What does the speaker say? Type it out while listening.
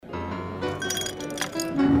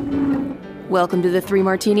Welcome to the Three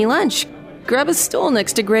Martini Lunch. Grab a stool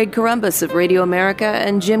next to Greg Columbus of Radio America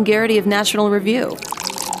and Jim Garrity of National Review.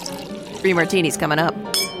 Three Martinis coming up.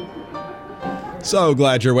 So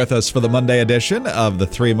glad you're with us for the Monday edition of the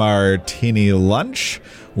Three Martini Lunch.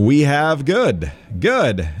 We have good,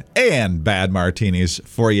 and bad martinis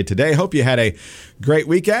for you today. Hope you had a great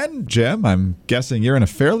weekend. Jim, I'm guessing you're in a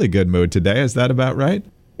fairly good mood today. Is that about right?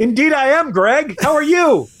 Indeed I am, Greg. How are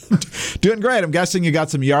you? Doing great. I'm guessing you got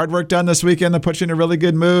some yard work done this weekend that put you in a really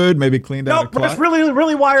good mood, maybe cleaned out a closet. No, I was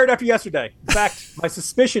really wired after yesterday. In fact, my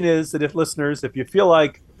suspicion is that if you feel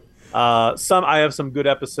like I have some good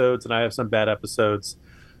episodes and I have some bad episodes,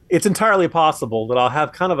 it's entirely possible that I'll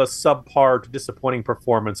have kind of a subpar to disappointing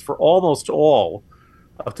performance for almost all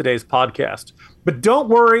of today's podcast. But don't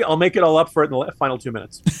worry, I'll make it all up for it in the final 2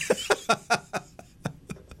 minutes.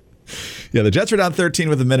 Yeah, the Jets are down 13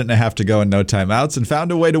 with a minute and a half to go and no timeouts and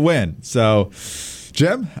found a way to win. So,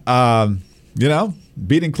 Jim,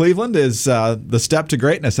 beating Cleveland is the step to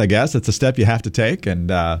greatness, I guess. It's a step you have to take. And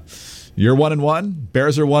you're 1-1.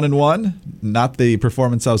 Bears are 1-1. Not the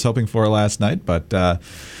performance I was hoping for last night, but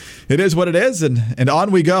it is what it is. And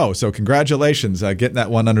on we go. So congratulations getting that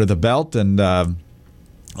one under the belt and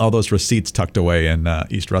all those receipts tucked away in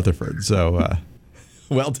East Rutherford. So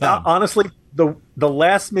well done. Honestly, the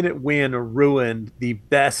last minute win ruined the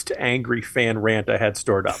best angry fan rant I had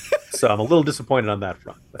stored up. So I'm a little disappointed on that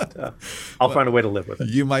front, but I'll find a way to live with it.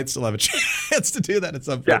 You might still have a chance to do that at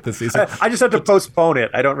some point this season. I just have to postpone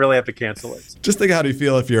it. I don't really have to cancel it. Just think, how do you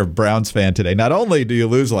feel if you're a Browns fan today? Not only do you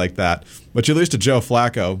lose like that, but you lose to Joe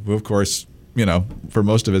Flacco, who, of course, for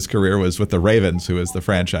most of his career was with the Ravens, who is the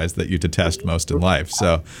franchise that you detest most in life.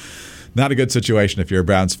 So not a good situation if you're a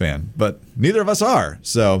Browns fan, but neither of us are.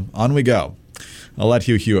 So on we go. I'll let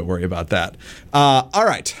Hugh Hewitt worry about that. All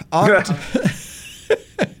right.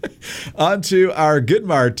 On to our good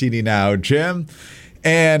martini now, Jim.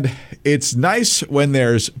 And it's nice when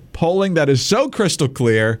there's polling that is so crystal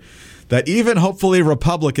clear that even hopefully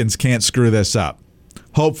Republicans can't screw this up.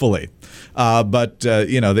 Hopefully. But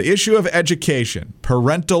the issue of education,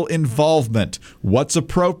 parental involvement, what's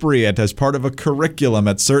appropriate as part of a curriculum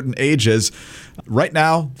at certain ages. Right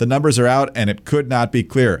now, the numbers are out, and it could not be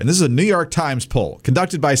clearer. And this is a New York Times poll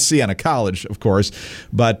conducted by Siena College, of course.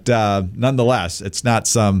 But nonetheless, it's not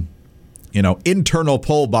some internal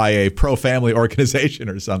poll by a pro-family organization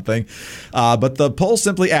or something. But the poll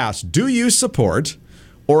simply asks, do you support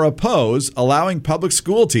or oppose allowing public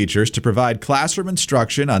school teachers to provide classroom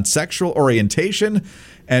instruction on sexual orientation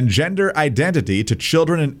and gender identity to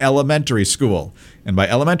children in elementary school? And by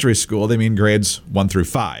elementary school, they mean grades 1 through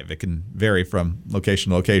 5. It can vary from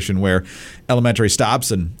location to location where elementary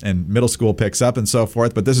stops and middle school picks up and so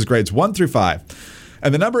forth. But this is grades 1 through 5.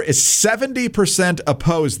 And the number is 70%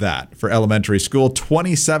 oppose that for elementary school,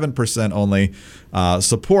 27% only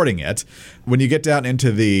supporting it. When you get down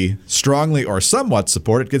into the strongly or somewhat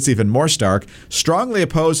support, it gets even more stark. Strongly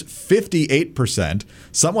oppose 58%,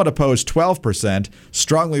 somewhat oppose 12%,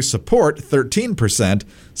 strongly support 13%,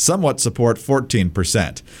 somewhat support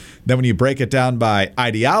 14%. Then when you break it down by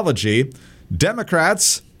ideology,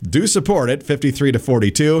 Democrats do support it,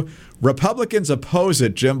 53-42. Republicans oppose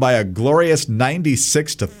it, Jim, by a glorious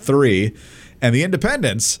 96-3. And the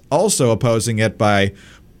independents also opposing it by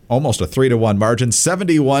almost a 3-1 margin,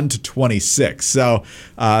 71-26. So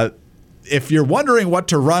if you're wondering what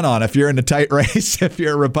to run on, if you're in a tight race, if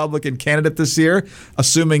you're a Republican candidate this year,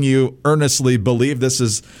 assuming you earnestly believe this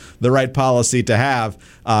is the right policy to have,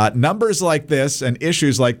 numbers like this and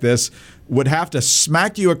issues like this would have to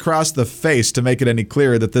smack you across the face to make it any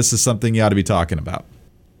clearer that this is something you ought to be talking about.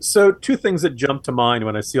 So 2 things that jump to mind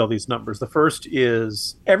when I see all these numbers. The first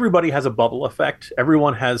is everybody has a bubble effect.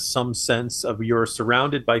 Everyone has some sense of you're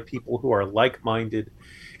surrounded by people who are like-minded.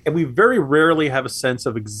 And we very rarely have a sense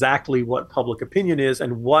of exactly what public opinion is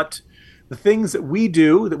and what the things that we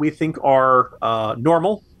do that we think are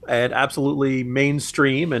normal and absolutely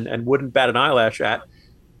mainstream and wouldn't bat an eyelash at,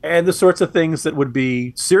 and the sorts of things that would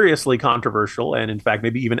be seriously controversial and, in fact,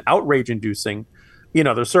 maybe even outrage-inducing in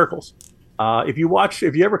other circles. If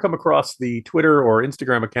you ever come across the Twitter or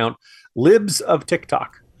Instagram account Libs of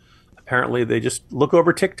TikTok, apparently they just look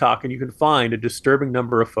over TikTok and you can find a disturbing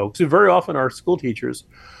number of folks who very often are school teachers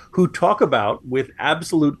who talk about with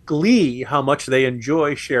absolute glee how much they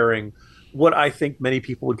enjoy sharing what I think many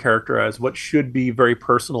people would characterize what should be very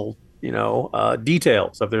personal,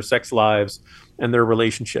 details of their sex lives and their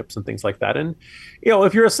relationships and things like that. And,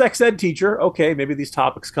 if you're a sex ed teacher, okay, maybe these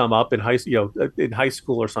topics come up in high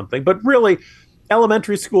school or something, but really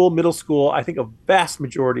elementary school, middle school, I think a vast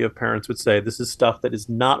majority of parents would say this is stuff that is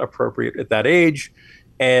not appropriate at that age.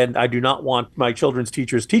 And I do not want my children's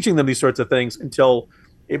teachers teaching them these sorts of things until,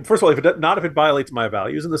 first of all, if it violates my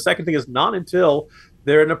values. And the second thing is not until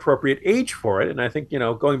they're an appropriate age for it. And I think,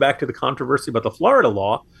 going back to the controversy about the Florida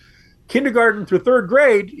law, kindergarten through third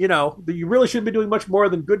grade, you really shouldn't be doing much more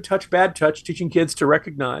than good touch, bad touch, teaching kids to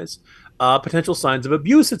recognize potential signs of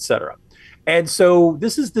abuse, etc. And so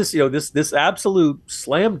this is this absolute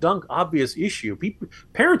slam dunk obvious issue.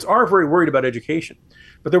 Parents are very worried about education,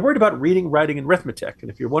 but they're worried about reading, writing, and arithmetic. And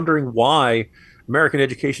if you're wondering why American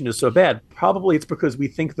education is so bad, probably it's because we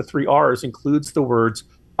think the three R's includes the words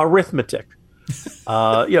arithmetic.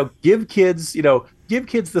 Give kids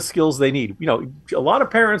the skills they need. A lot of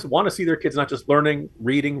parents want to see their kids not just learning,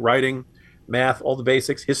 reading, writing, math, all the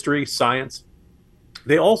basics, history, science.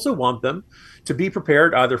 They also want them to be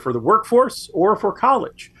prepared either for the workforce or for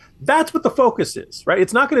college. That's what the focus is, right?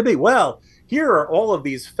 It's not going to be, well, here are all of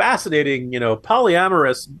these fascinating,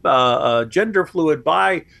 polyamorous, gender fluid,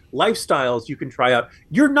 bi lifestyles you can try out.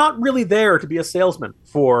 You're not really there to be a salesman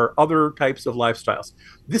for other types of lifestyles.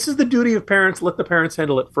 This is the duty of parents. Let the parents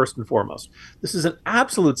handle it first and foremost. This is an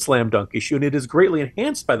absolute slam dunk issue, and it is greatly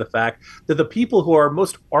enhanced by the fact that the people who are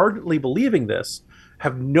most ardently believing this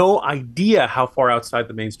have no idea how far outside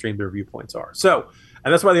the mainstream their viewpoints are.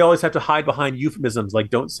 And that's why they always have to hide behind euphemisms like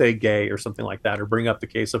don't say gay or something like that, or bring up the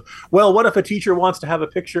case of, well, what if a teacher wants to have a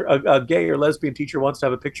picture, a gay or lesbian teacher wants to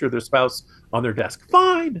have a picture of their spouse on their desk?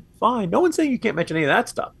 Fine. No one's saying you can't mention any of that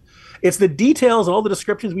stuff. It's the details and all the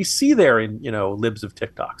descriptions we see there in, libs of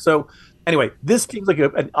TikTok. So anyway, this seems like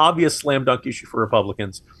an obvious slam dunk issue for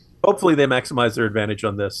Republicans. Hopefully they maximize their advantage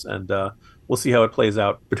on this, and we'll see how it plays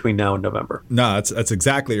out between now and November. No, that's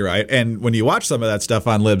exactly right. And when you watch some of that stuff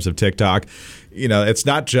on libs of TikTok, it's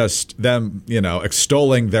not just them,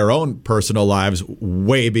 extolling their own personal lives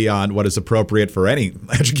way beyond what is appropriate for any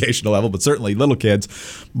educational level, but certainly little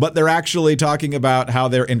kids. But they're actually talking about how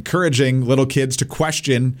they're encouraging little kids to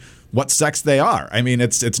question what sex they are. I mean,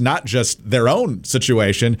 it's not just their own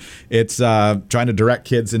situation. It's trying to direct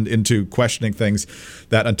kids into questioning things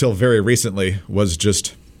that until very recently was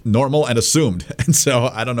just normal and assumed. And so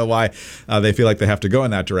I don't know why they feel like they have to go in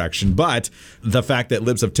that direction. But the fact that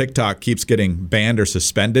libs of TikTok keeps getting banned or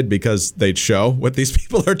suspended because they show what these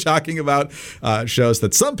people are talking about shows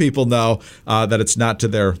that some people know that it's not to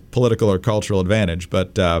their political or cultural advantage.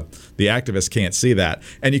 But the activists can't see that.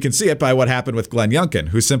 And you can see it by what happened with Glenn Youngkin,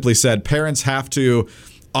 who simply said parents have to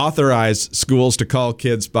authorize schools to call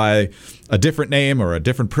kids by a different name or a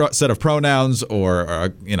different set of pronouns,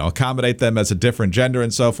 or accommodate them as a different gender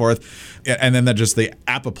and so forth. And then just the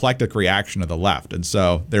apoplectic reaction of the left. And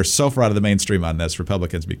so they're so far out of the mainstream on this.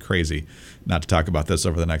 Republicans be crazy not to talk about this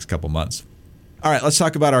over the next couple months. All right, let's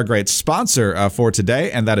talk about our great sponsor for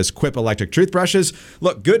today, and that is Quip electric toothbrushes.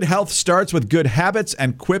 Look, good health starts with good habits,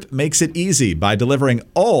 and Quip makes it easy by delivering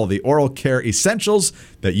all the oral care essentials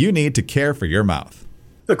that you need to care for your mouth.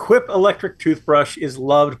 The Quip electric toothbrush is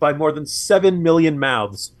loved by more than 7 million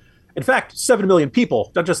mouths. In fact, 7 million people,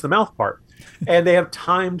 not just the mouth part. And they have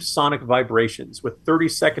timed sonic vibrations with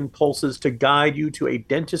 30-second pulses to guide you to a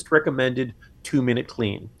dentist-recommended 2-minute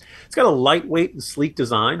clean. It's got a lightweight and sleek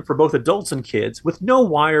design for both adults and kids, with no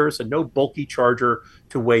wires and no bulky charger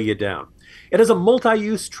to weigh you down. It has a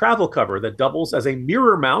multi-use travel cover that doubles as a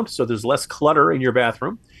mirror mount, so there's less clutter in your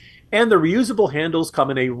bathroom. And the reusable handles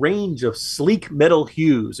come in a range of sleek metal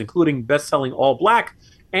hues, including best-selling all black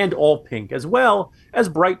and all pink, as well as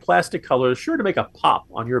bright plastic colors sure to make a pop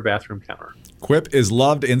on your bathroom counter. Quip is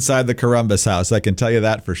loved inside the Columbus house. I can tell you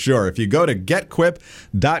that for sure. If you go to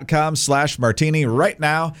getquip.com/martini right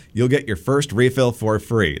now, you'll get your first refill for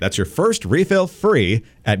free. That's your first refill free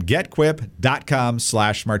at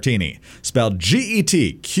getquip.com/martini. Spelled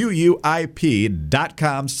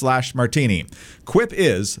GETQUIP.com/martini. Quip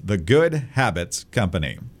is the Good Habits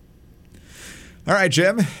Company. All right,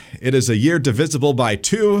 Jim, it is a year divisible by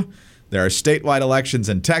 2. There are statewide elections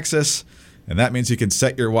in Texas, and that means you can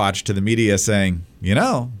set your watch to the media saying,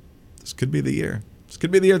 this could be the year. This could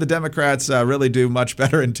be the year the Democrats really do much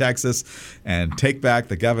better in Texas and take back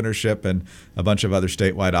the governorship and a bunch of other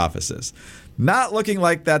statewide offices. Not looking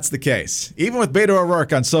like that's the case, even with Beto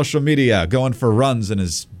O'Rourke on social media going for runs in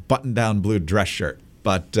his button-down blue dress shirt.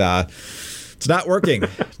 But it's not working.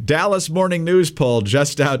 Dallas Morning News poll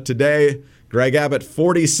just out today. Greg Abbott,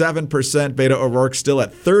 47%. Beto O'Rourke still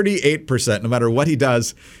at 38%. No matter what he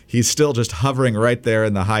does, he's still just hovering right there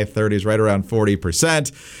in the high 30s, right around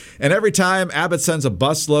 40%. And every time Abbott sends a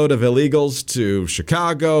busload of illegals to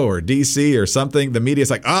Chicago or D.C. or something, the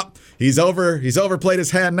media's like, he's overplayed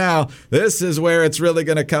his hand now. This is where it's really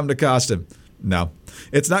going to come to cost him. No,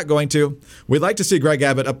 it's not going to. We'd like to see Greg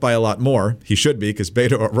Abbott up by a lot more. He should be, because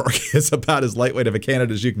Beto O'Rourke is about as lightweight of a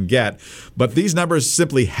candidate as you can get. But these numbers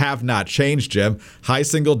simply have not changed, Jim. High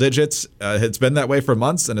single digits. It's been that way for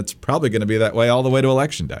months, and it's probably going to be that way all the way to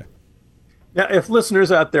Election Day. Now, if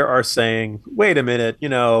listeners out there are saying, wait a minute,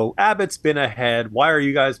 Abbott's been ahead. Why are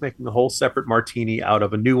you guys making a whole separate martini out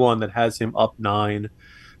of a new one that has him up 9?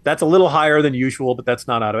 That's a little higher than usual, but that's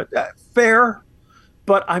not out of it. Fair.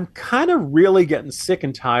 But I'm kind of really getting sick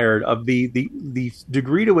and tired of the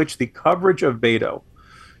degree to which the coverage of Beto,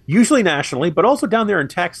 usually nationally, but also down there in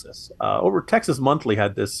Texas, over Texas Monthly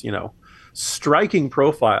had this, striking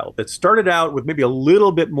profile that started out with maybe a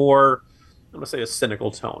little bit more, I'm going to say a cynical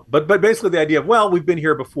tone, but basically the idea of, well, we've been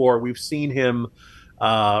here before. We've seen him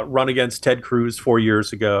run against Ted Cruz 4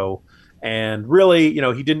 years ago. And really,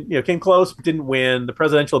 he didn't, came close, but didn't win. The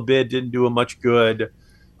presidential bid didn't do him much good.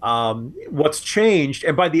 What's changed?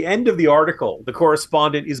 And by the end of the article, the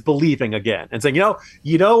correspondent is believing again and saying,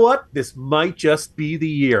 you know what? This might just be the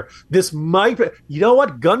year. This might be,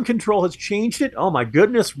 what? Gun control has changed it. Oh my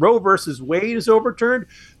goodness. Roe versus Wade is overturned.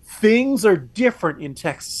 Things are different in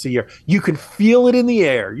Texas here. You can feel it in the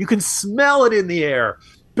air. You can smell it in the air.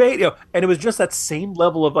 And it was just that same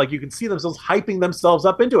level of you can see themselves hyping themselves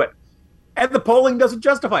up into it. And the polling doesn't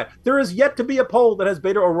justify it. There is yet to be a poll that has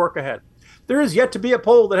Beto O'Rourke ahead. There is yet to be a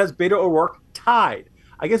poll that has Beto O'Rourke tied.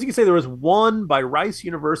 I guess you could say there was one by Rice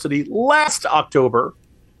University last October,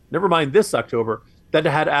 never mind this October, that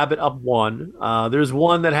had Abbott up 1. There's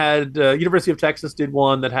one that had, University of Texas did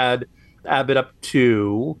one that had Abbott up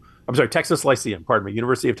 2. I'm sorry, Texas Lyceum, pardon me.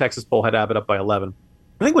 University of Texas poll had Abbott up by 11.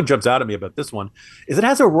 I think what jumps out at me about this one is it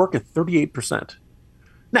has O'Rourke at 38%.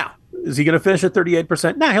 Now, is he going to finish at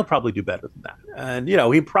 38%? Nah, he'll probably do better than that. And,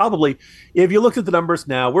 he probably, if you looked at the numbers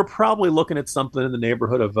now, we're probably looking at something in the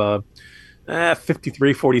neighborhood of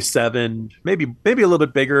 53, 47, maybe a little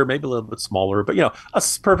bit bigger, maybe a little bit smaller, but, a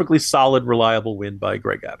perfectly solid, reliable win by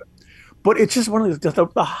Greg Abbott. But it's just one of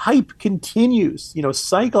the hype continues,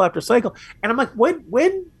 cycle after cycle. And I'm like,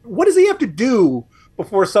 what does he have to do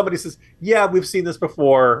before somebody says, yeah, we've seen this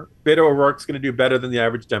before. Beto O'Rourke's going to do better than the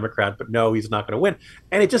average Democrat, but no, he's not going to win.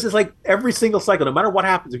 And it just is like every single cycle, no matter what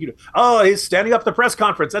happens. He's standing up at the press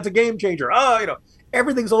conference. That's a game changer.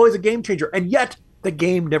 Everything's always a game changer. And yet the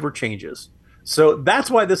game never changes. So that's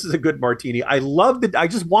why this is a good martini. I love that. I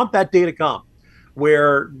just want that day to come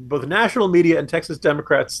where both national media and Texas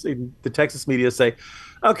Democrats in the Texas media say,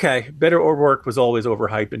 okay, Beto O'Rourke was always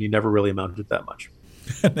overhyped and he never really amounted that much.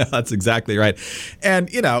 No, that's exactly right. And,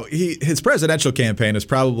 his presidential campaign is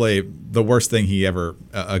probably the worst thing he ever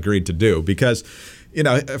agreed to do because,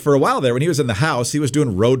 for a while there when he was in the House, he was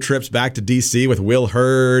doing road trips back to D.C. with Will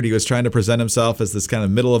Hurd. He was trying to present himself as this kind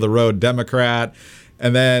of middle-of-the-road Democrat.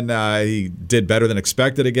 And then he did better than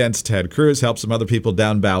expected against Ted Cruz, helped some other people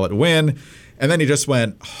down ballot win. And then he just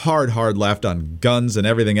went hard left on guns and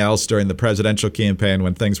everything else during the presidential campaign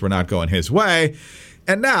when things were not going his way.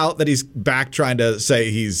 And now that he's back trying to say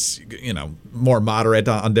he's, more moderate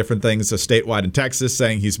on different things statewide in Texas,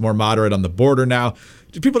 saying he's more moderate on the border now,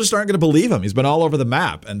 people just aren't going to believe him. He's been all over the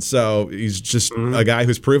map. And so he's just a guy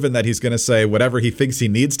who's proven that he's going to say whatever he thinks he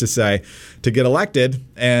needs to say to get elected.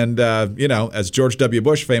 And, as George W.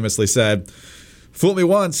 Bush famously said, fool me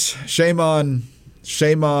once, shame on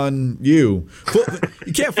you.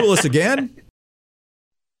 You can't fool us again.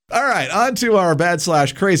 All right, on to our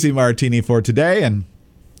bad/crazy martini for today. And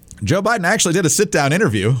Joe Biden actually did a sit-down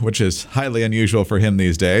interview, which is highly unusual for him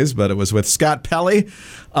these days, but it was with Scott Pelley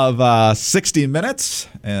of 60 Minutes.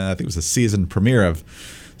 I think it was the season premiere of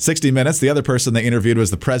 60 Minutes. The other person they interviewed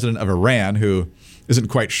was the president of Iran, who isn't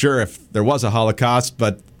quite sure if there was a Holocaust,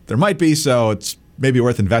 but there might be, so it's maybe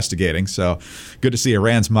worth investigating. So good to see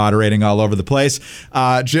Iran's moderating all over the place.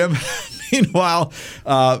 Jim, meanwhile,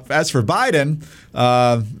 as for Biden,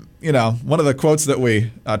 one of the quotes that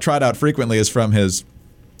we trot out frequently is from his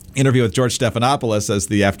interview with George Stephanopoulos as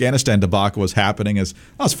the Afghanistan debacle was happening. That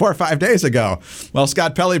was 4 or 5 days ago. Well,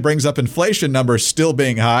 Scott Pelley brings up inflation numbers still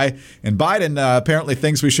being high, and Biden apparently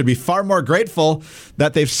thinks we should be far more grateful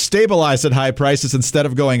that they've stabilized at high prices instead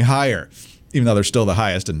of going higher, even though they're still the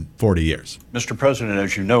highest in 40 years. Mr. President,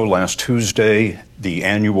 as you know, last Tuesday, the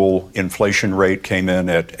annual inflation rate came in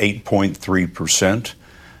at 8.3%.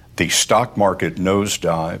 The stock market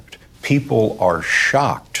nosedived. People are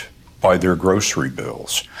shocked by their grocery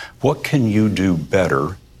bills. What can you do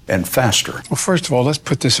better and faster? Well, first of all, let's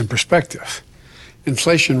put this in perspective.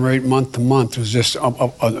 Inflation rate month to month was just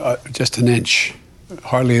an inch.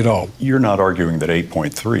 Hardly at all. You're not arguing that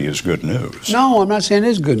 8.3 is good news. No, I'm not saying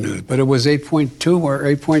it's good news, but it was 8.2 or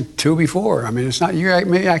 8.2 before. I mean, it's not.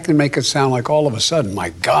 Maybe I can make it sound like all of a sudden, my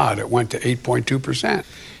God, it went to 8.2%.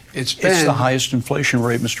 It's the highest inflation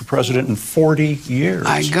rate, Mr. President, in 40 years.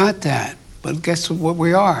 I got that, but guess what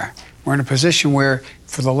we are? We're in a position where,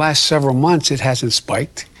 for the last several months, it hasn't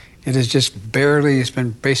spiked. It has just barely. It's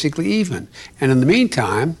been basically even. And in the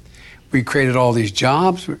meantime, we created all these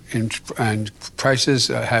jobs, and prices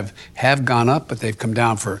have gone up, but they've come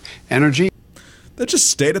down for energy. They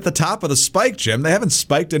just stayed at the top of the spike, Jim. They haven't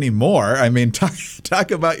spiked anymore. I mean,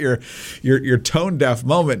 talk about your tone-deaf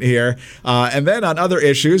moment here. And then on other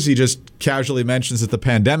issues, he just casually mentions that the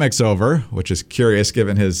pandemic's over, which is curious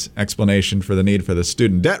given his explanation for the need for the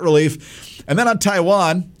student debt relief. And then on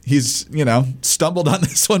Taiwan, he's, stumbled on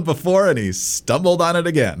this one before, and he stumbled on it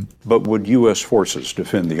again. But would U.S. forces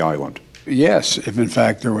defend the island? Yes, if in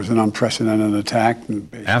fact there was an unprecedented attack.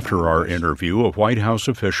 After our interview, a White House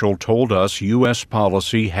official told us U.S.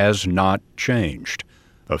 policy has not changed.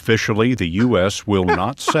 Officially, the U.S. will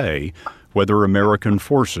not say whether American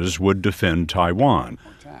forces would defend Taiwan.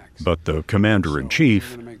 But the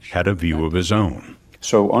commander-in-chief had a view of his own.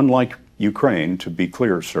 So unlike Ukraine, to be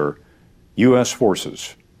clear, sir, U.S.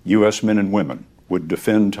 forces, U.S. men and women, would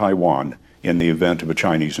defend Taiwan in the event of a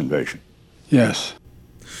Chinese invasion. Yes.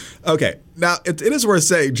 Okay, now it is worth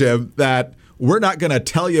saying, Jim, that we're not going to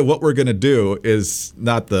tell you what we're going to do is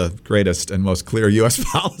not the greatest and most clear U.S.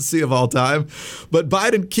 policy of all time. But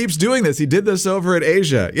Biden keeps doing this. He did this over in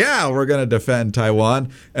Asia. Yeah, we're going to defend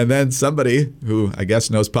Taiwan. And then somebody who I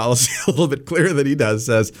guess knows policy a little bit clearer than he does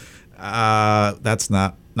says,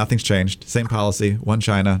 nothing's changed. Same policy, one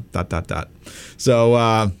China, ...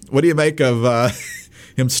 So what do you make of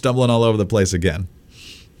him stumbling all over the place again?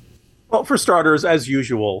 Well, for starters, as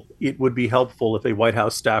usual, it would be helpful if a White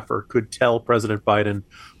House staffer could tell President Biden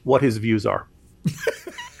what his views are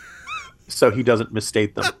so he doesn't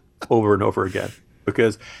misstate them over and over again.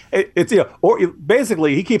 Because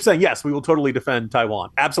basically he keeps saying, yes, we will totally defend Taiwan.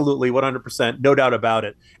 Absolutely, 100%, no doubt about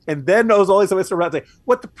it. And then there's always somebody around saying,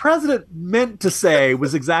 what the president meant to say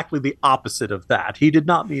was exactly the opposite of that. He did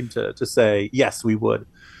not mean to say, yes, we would.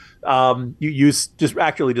 You just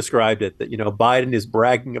actually described it, that, Biden is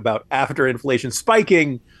bragging about after inflation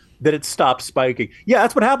spiking, that it stopped spiking. Yeah,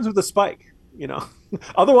 that's what happens with the spike,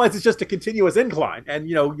 Otherwise, it's just a continuous incline. And,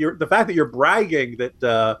 the fact that you're bragging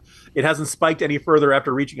that it hasn't spiked any further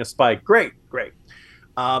after reaching a spike. Great.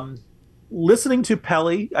 Listening to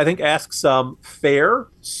Pelley, I think, ask some fair,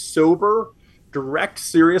 sober, direct,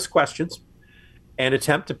 serious questions and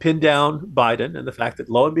attempt to pin down Biden, and the fact that,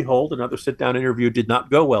 lo and behold, another sit-down interview did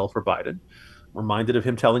not go well for Biden. I'm reminded of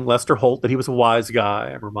him telling Lester Holt that he was a wise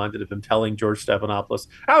guy. I'm reminded of him telling George Stephanopoulos,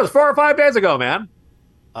 that was 4 or 5 days ago, man.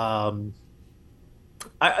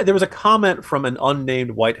 There was a comment from an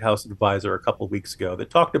unnamed White House advisor a couple of weeks ago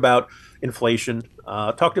that talked about inflation,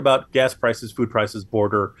 talked about gas prices, food prices,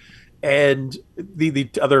 border, and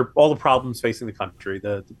the other, all the problems facing the country,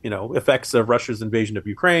 the effects of Russia's invasion of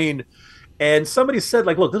Ukraine. And somebody said,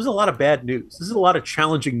 look, this is a lot of bad news. This is a lot of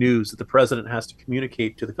challenging news that the president has to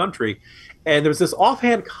communicate to the country. And there was this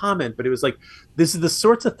offhand comment, but it was like, this is the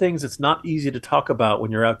sorts of things that's not easy to talk about when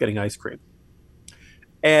you're out getting ice cream.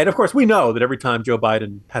 And of course, we know that every time Joe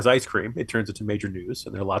Biden has ice cream, it turns into major news.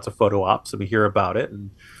 And there are lots of photo ops, and we hear about it. And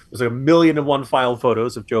there's like 1,000,001 filed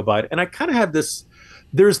photos of Joe Biden. And I kind of had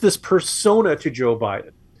there's this persona to Joe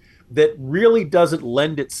Biden that really doesn't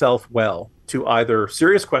lend itself well to either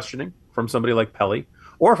serious questioning from somebody like Pelley,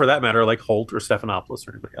 or for that matter, like Holt or Stephanopoulos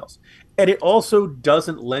or anybody else. And it also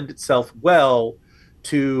doesn't lend itself well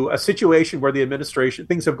to a situation where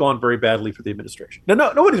things have gone very badly for the administration. Now,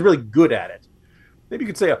 nobody's really good at it. Maybe you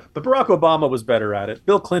could say, but Barack Obama was better at it.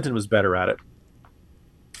 Bill Clinton was better at it.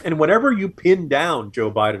 And whenever you pin down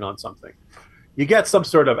Joe Biden on something, you get some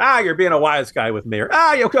sort of, you're being a wise guy with me, or,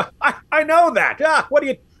 I know that. What do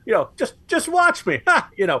you, just watch me.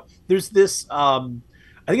 There's this,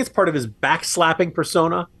 I think it's part of his backslapping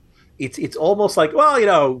persona. It's almost like,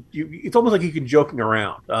 it's almost like he can joking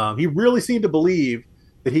around. He really seemed to believe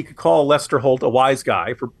that he could call Lester Holt a wise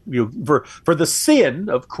guy for the sin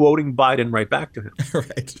of quoting Biden right back to him.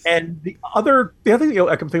 Right. And the other thing,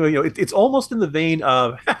 I can think of, it's almost in the vein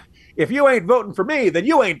of, if you ain't voting for me, then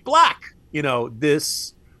you ain't black.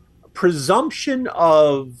 This presumption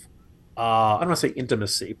of, I don't want to say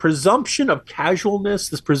intimacy, presumption of casualness,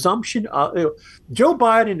 this presumption of, Joe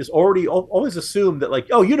Biden is always assumed that,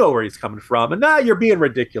 you know where he's coming from. And now you're being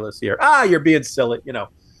ridiculous here. You're being silly,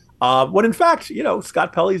 When in fact,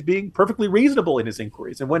 Scott Pelley is being perfectly reasonable in his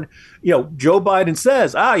inquiries. And when, Joe Biden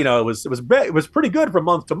says, it was pretty good from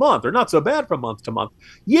month to month, or not so bad from month to month.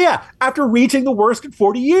 Yeah, after reaching the worst in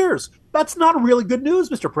 40 years. That's not really good news,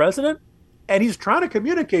 Mr. President. And he's trying to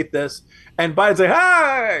communicate this. And Biden's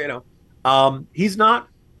like, he's not,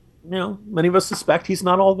 many of us suspect he's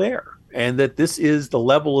not all there. And that this is the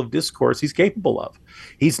level of discourse he's capable of.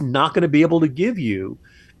 He's not going to be able to give you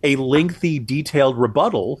a lengthy, detailed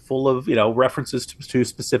rebuttal full of, references to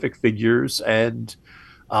specific figures and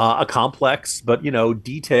a complex but,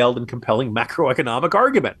 detailed and compelling macroeconomic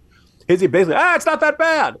argument. Is he basically, it's not that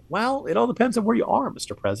bad? Well, it all depends on where you are,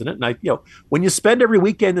 Mr. President. And when you spend every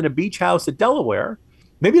weekend in a beach house at Delaware,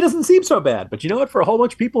 maybe it doesn't seem so bad. But you know what? For a whole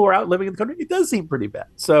bunch of people who are out living in the country, it does seem pretty bad.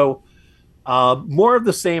 So more of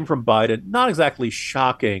the same from Biden. Not exactly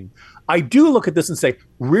shocking. I do look at this and say,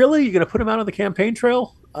 really? You're going to put him out on the campaign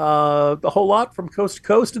trail the whole lot from coast to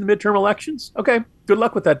coast in the midterm elections? Okay, good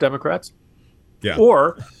luck with that, Democrats. Yeah.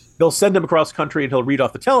 Or they'll send him across country and he'll read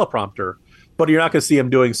off the teleprompter, but you're not going to see him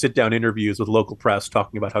doing sit-down interviews with local press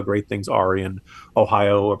talking about how great things are in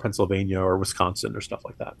Ohio or Pennsylvania or Wisconsin or stuff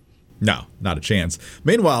like that. No, not a chance.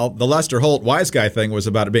 Meanwhile, the Lester Holt wise guy thing was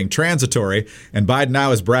about it being transitory, and Biden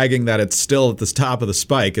now is bragging that it's still at the top of the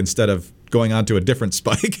spike instead of going on to a different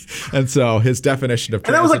spike. And so his definition of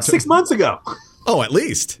transitory... And that was like 6 months ago. Oh, at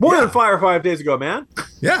least. More than 5 or 5 days ago, man.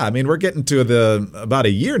 Yeah, I mean, we're getting to about a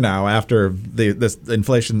year now after this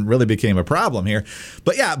inflation really became a problem here.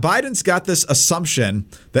 But yeah, Biden's got this assumption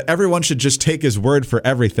that everyone should just take his word for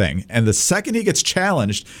everything. And the second he gets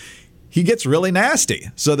challenged, he gets really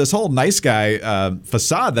nasty. So this whole nice guy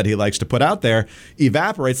facade that he likes to put out there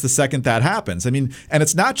evaporates the second that happens. I mean, and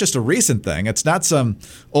it's not just a recent thing. It's not some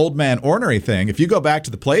old man ornery thing. If you go back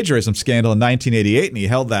to the plagiarism scandal in 1988 and he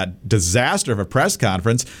held that disaster of a press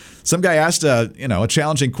conference, some guy asked a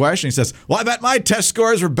challenging question. He says, well, I bet my test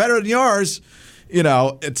scores were better than yours.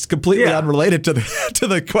 It's completely unrelated to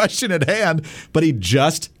the question at hand, but he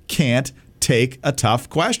just can't take a tough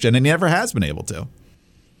question, and he never has been able to.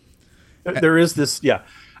 There is this,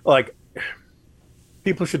 like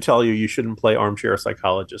people should tell you shouldn't play armchair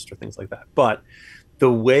psychologist or things like that. But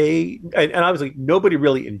the way, and obviously nobody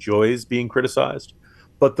really enjoys being criticized,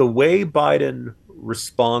 but the way Biden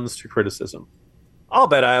responds to criticism, I'll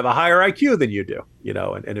bet I have a higher IQ than you do,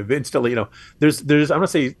 and eventually, there's, I'm going to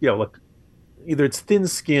say, look, either it's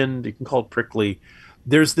thin-skinned, you can call it prickly.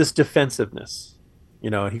 There's this defensiveness.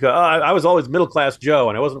 And he goes, I was always middle-class Joe,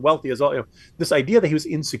 and I wasn't wealthy as all. This idea that he was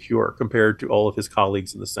insecure compared to all of his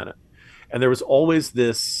colleagues in the Senate. And there was always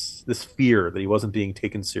this fear that he wasn't being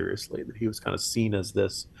taken seriously, that he was kind of seen as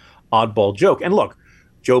this oddball joke. And look,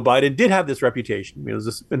 Joe Biden did have this reputation. There's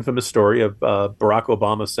this infamous story of Barack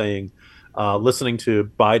Obama saying, listening to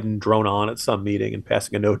Biden drone on at some meeting and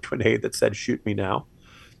passing a note to an aide that said, "Shoot me now."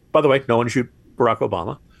 By the way, no one shoot Barack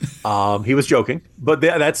Obama. He was joking, but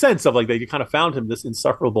that sense of like they kind of found him this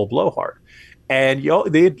insufferable blowhard. And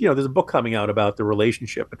there's a book coming out about the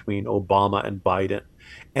relationship between Obama and Biden,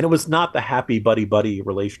 and it was not the happy buddy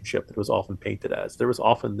relationship that was often painted as. There was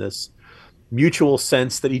often this mutual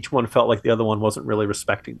sense that each one felt like the other one wasn't really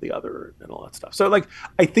respecting the other and all that stuff. So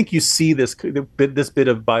I think you see this bit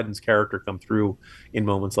of Biden's character come through in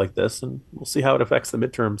moments like this, and we'll see how it affects the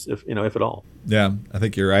midterms, if at all. Yeah, I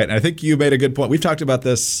think you're right. And I think you made a good point. We've talked about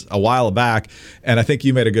this a while back, and I think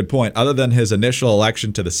you made a good point. Other than his initial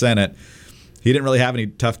election to the Senate, he didn't really have any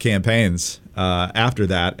tough campaigns after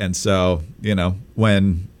that. And so,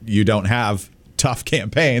 when you don't have tough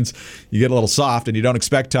campaigns, you get a little soft and you don't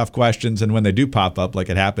expect tough questions. And when they do pop up, like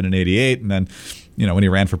it happened in 88, and then, when he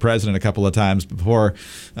ran for president a couple of times before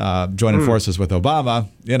joining forces with Obama,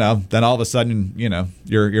 then all of a sudden,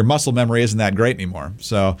 your muscle memory isn't that great anymore.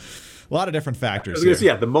 So a lot of different factors.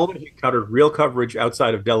 Yeah, the moment he encountered real coverage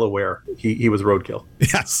outside of Delaware, he was roadkill.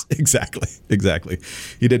 Yes, exactly.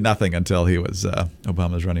 He did nothing until he was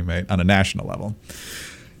Obama's running mate on a national level.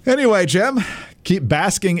 Anyway, Jim, keep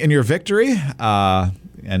basking in your victory.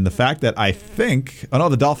 And the fact that I think,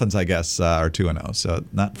 the Dolphins, I guess, are 2-0, so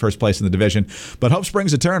not first place in the division. But hope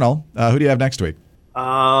springs eternal. Who do you have next week?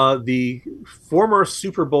 The former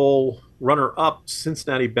Super Bowl runner-up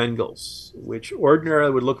Cincinnati Bengals, which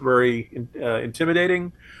ordinarily would look very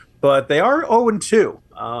intimidating, but they are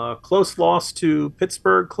 0-2. Close loss to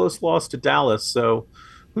Pittsburgh, close loss to Dallas, so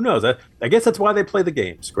who knows? I guess that's why they play the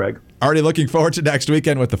games, Greg. Already looking forward to next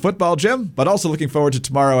weekend with the football, Jim, but also looking forward to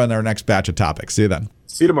tomorrow and our next batch of topics. See you then.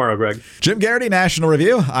 See you tomorrow, Greg. Jim Garrity, National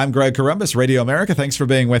Review. I'm Greg Corombos, Radio America. Thanks for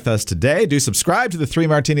being with us today. Do subscribe to the 3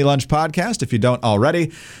 Martini Lunch podcast if you don't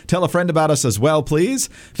already. Tell a friend about us as well, please.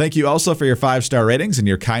 Thank you also for your 5-star ratings and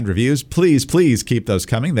your kind reviews. Please, please keep those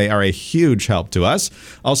coming. They are a huge help to us.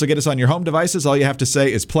 Also, get us on your home devices. All you have to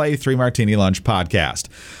say is play 3 Martini Lunch podcast.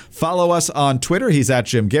 Follow us on Twitter. He's at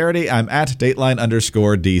Jim Garrity. I'm at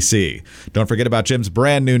Dateline_DC. Don't forget about Jim's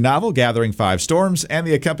brand new novel, Gathering 5 Storms, and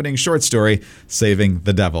the accompanying short story, Saving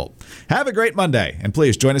the Devil. Have a great Monday, and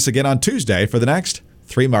please join us again on Tuesday for the next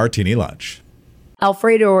 3 Martini Lunch.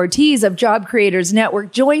 Alfredo Ortiz of Job Creators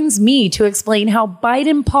Network joins me to explain how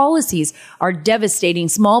Biden policies are devastating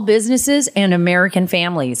small businesses and American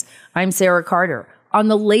families. I'm Sarah Carter. On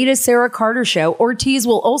the latest Sarah Carter Show, Ortiz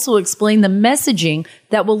will also explain the messaging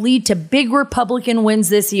that will lead to big Republican wins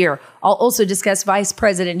this year. I'll also discuss Vice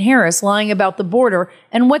President Harris lying about the border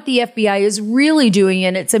and what the FBI is really doing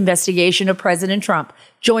in its investigation of President Trump.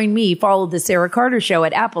 Join me, follow the Sarah Carter Show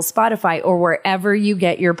at Apple, Spotify, or wherever you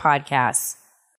get your podcasts.